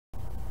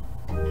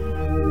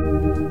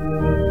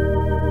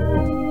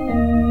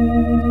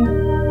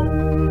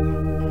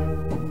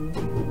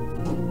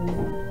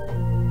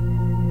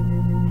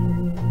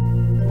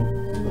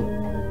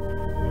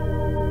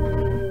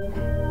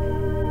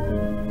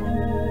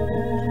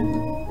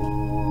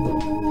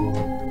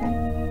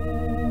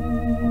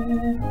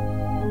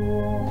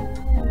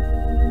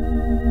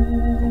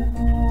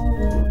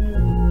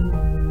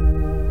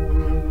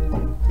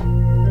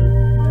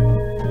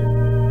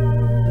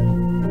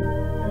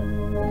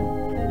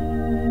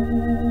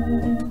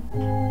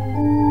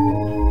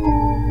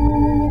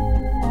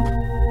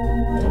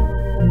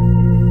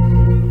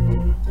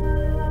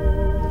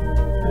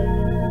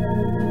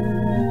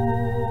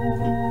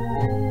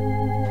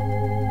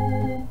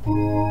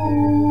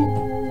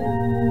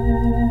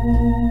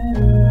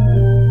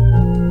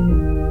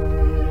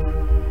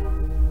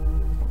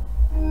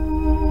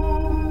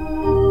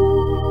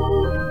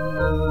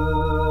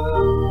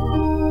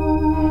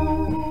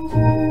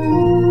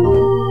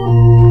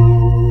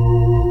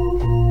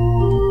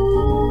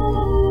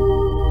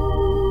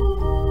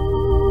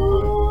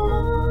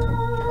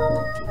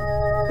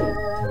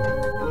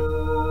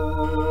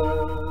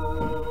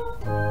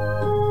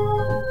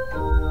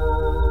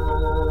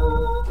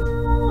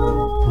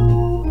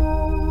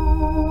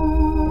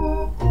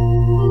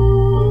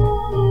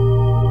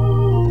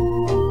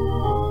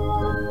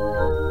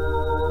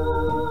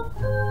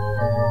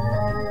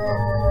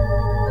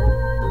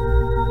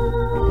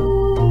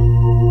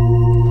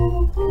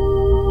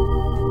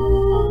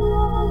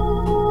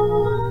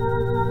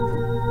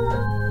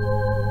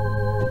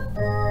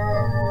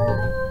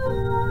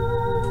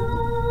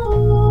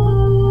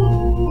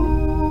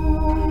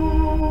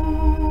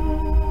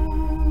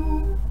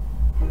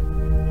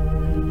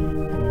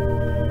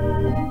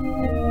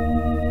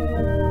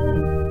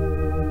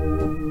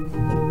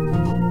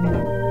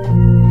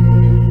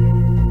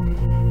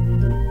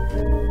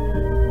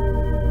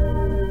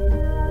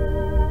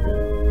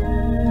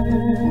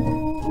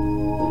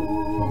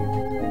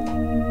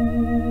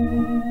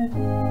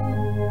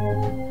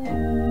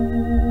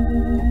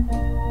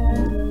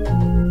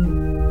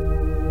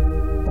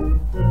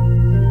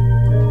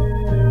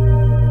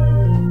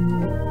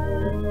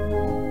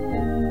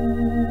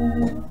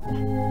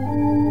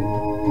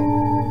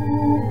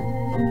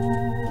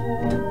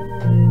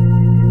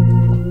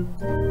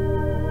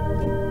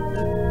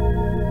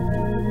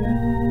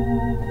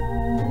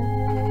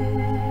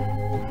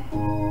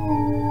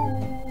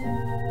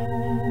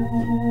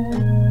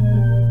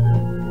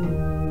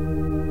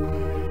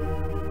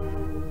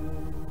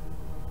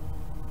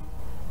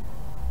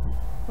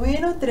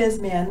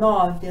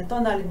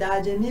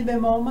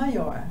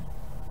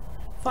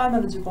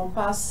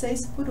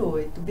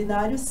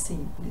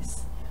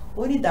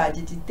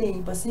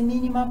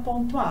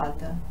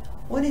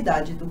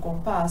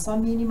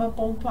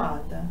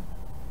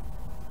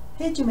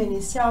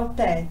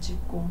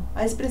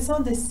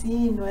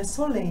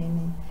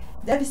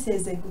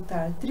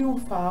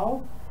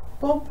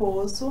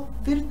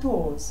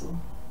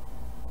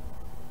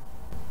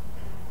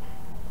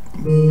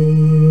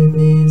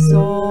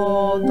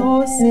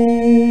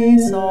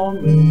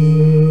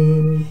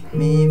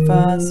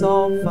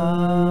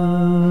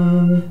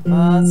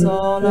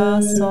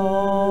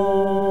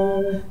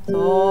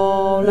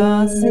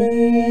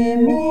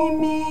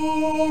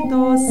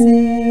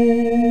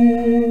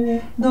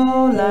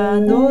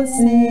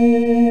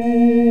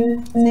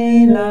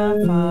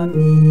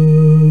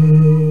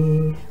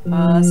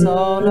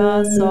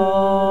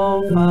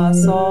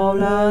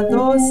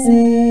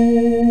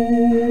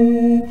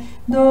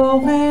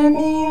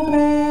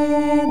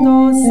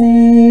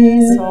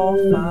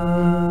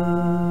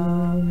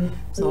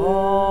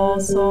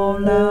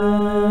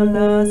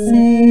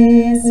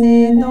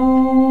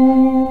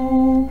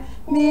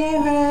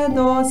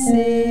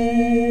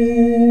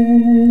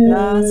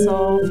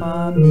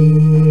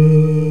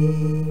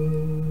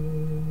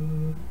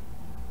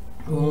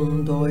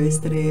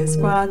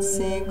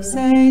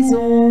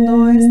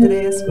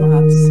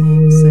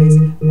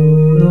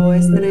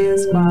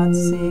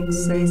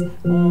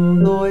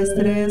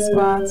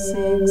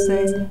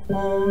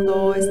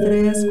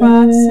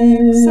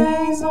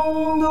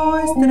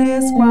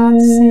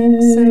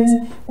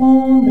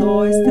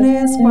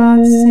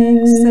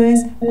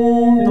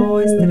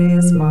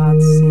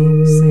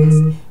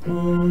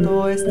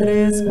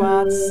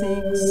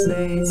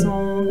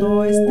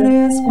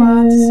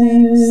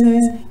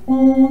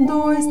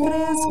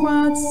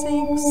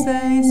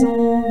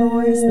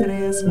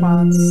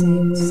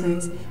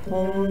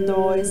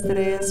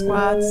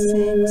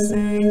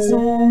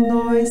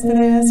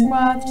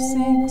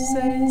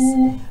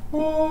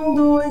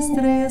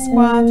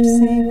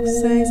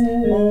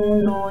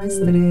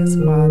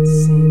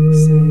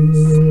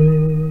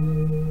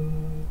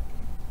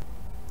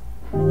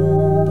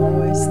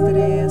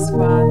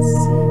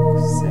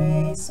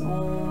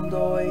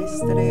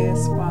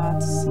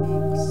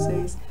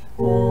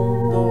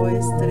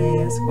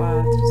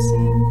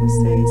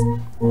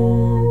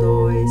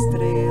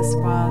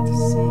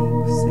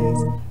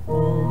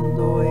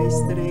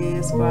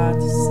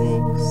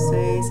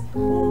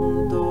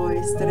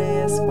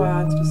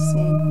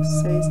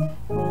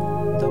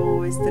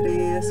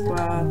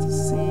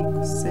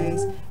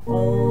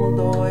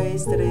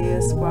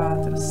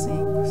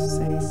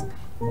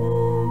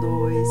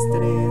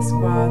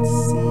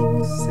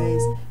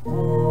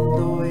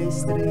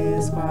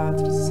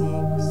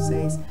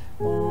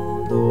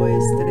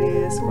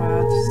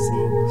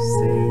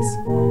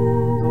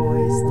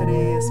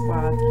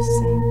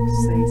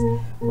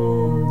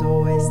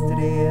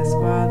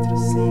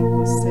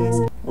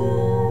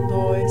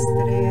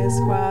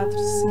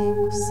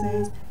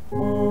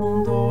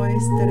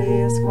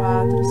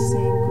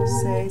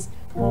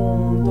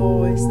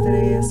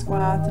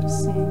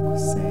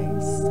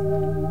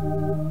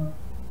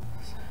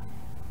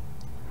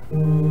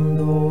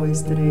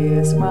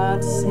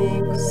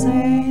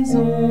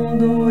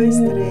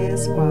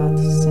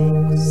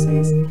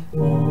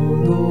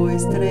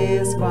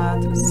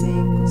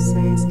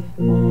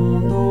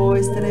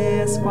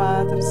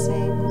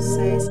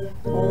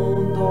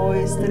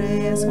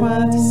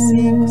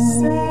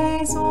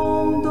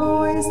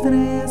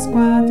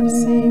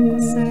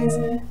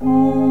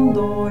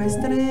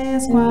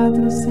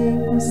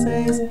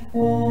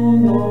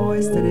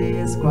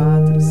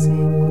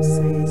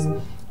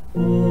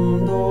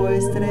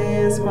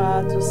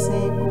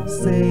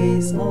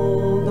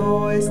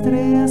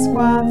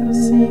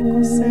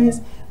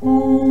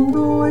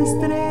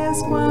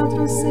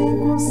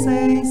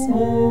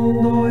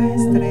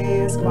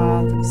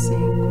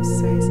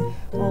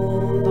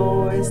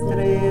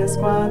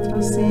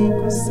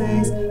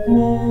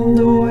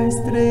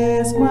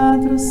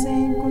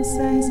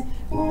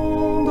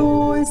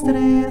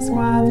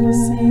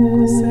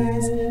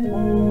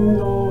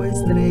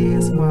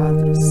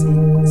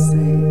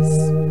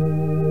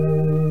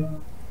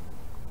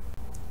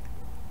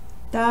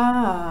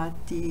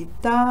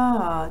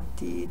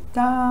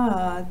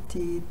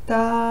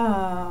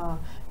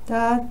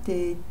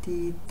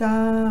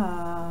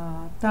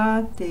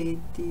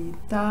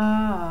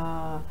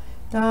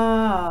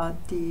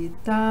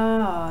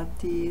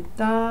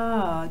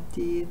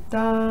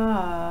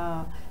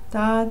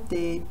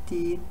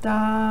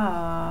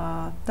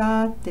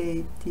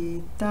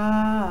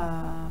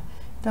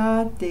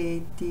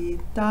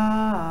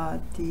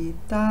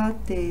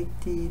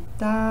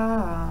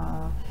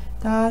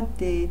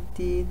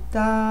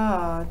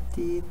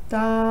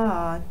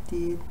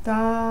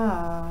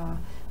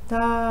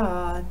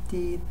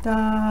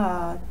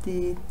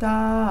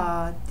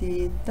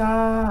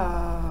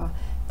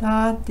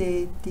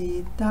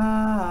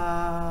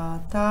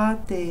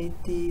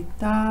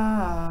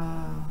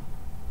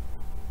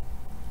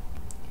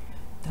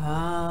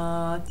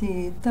ta,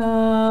 ti,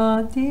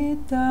 ta, ti,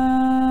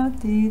 ta,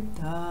 ti,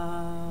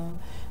 ta,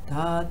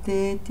 ta,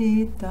 ti,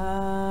 ti,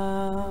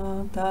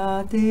 ta,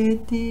 ta, ti,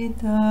 ti,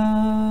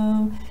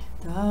 ta,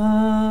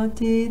 ta,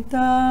 ti,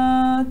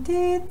 ta,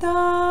 ti,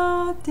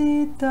 ta,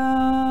 ti,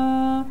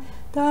 ta,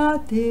 ta,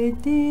 ti,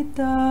 ti,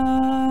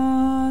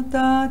 ta,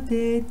 ta,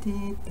 ti,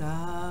 ti,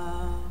 ta.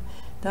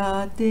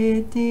 Ta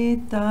ti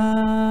ti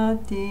ta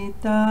ti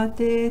ta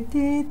ti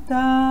ti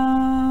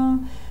ta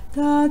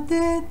ta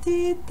ti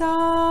ti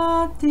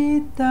ta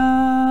ti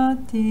ta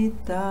ti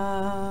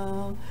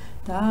ta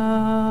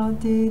ta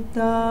ti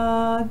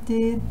ta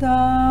ti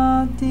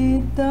ta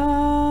ti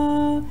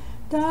ta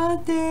ta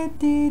ti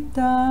ti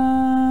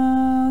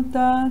ta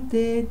ta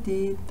ti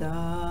ti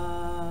ta.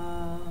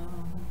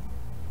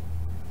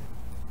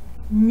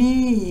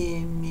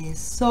 Mi,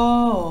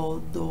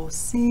 sol, do,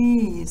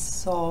 si,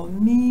 sol,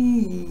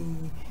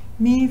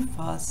 mi,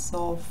 fa,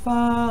 sol,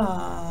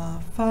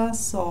 fa,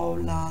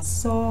 sol, la,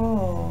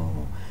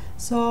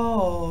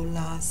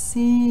 la,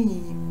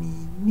 si,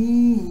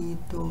 mi,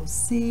 do,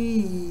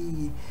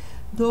 si,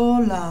 do,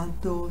 la,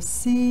 do,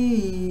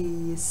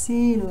 si,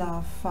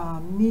 la, fa,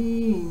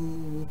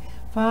 mi,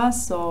 fa,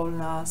 sol,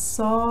 la,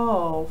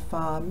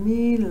 fa,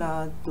 mi,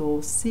 la,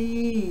 do,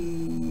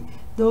 si,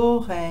 do,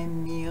 ré,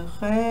 mi,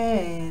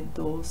 ré,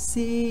 do,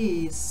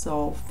 si,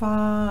 sol,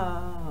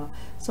 fa,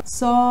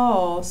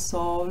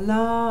 sol,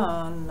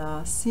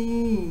 la,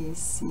 si,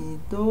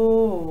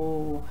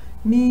 do,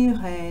 mi,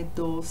 ré,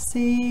 do,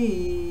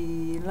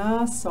 si,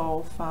 la,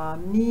 sol, fa,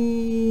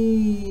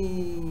 mi.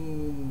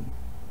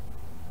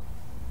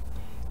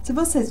 Se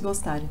vocês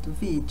gostarem do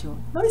vídeo,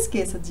 não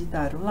esqueça de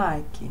dar o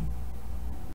like.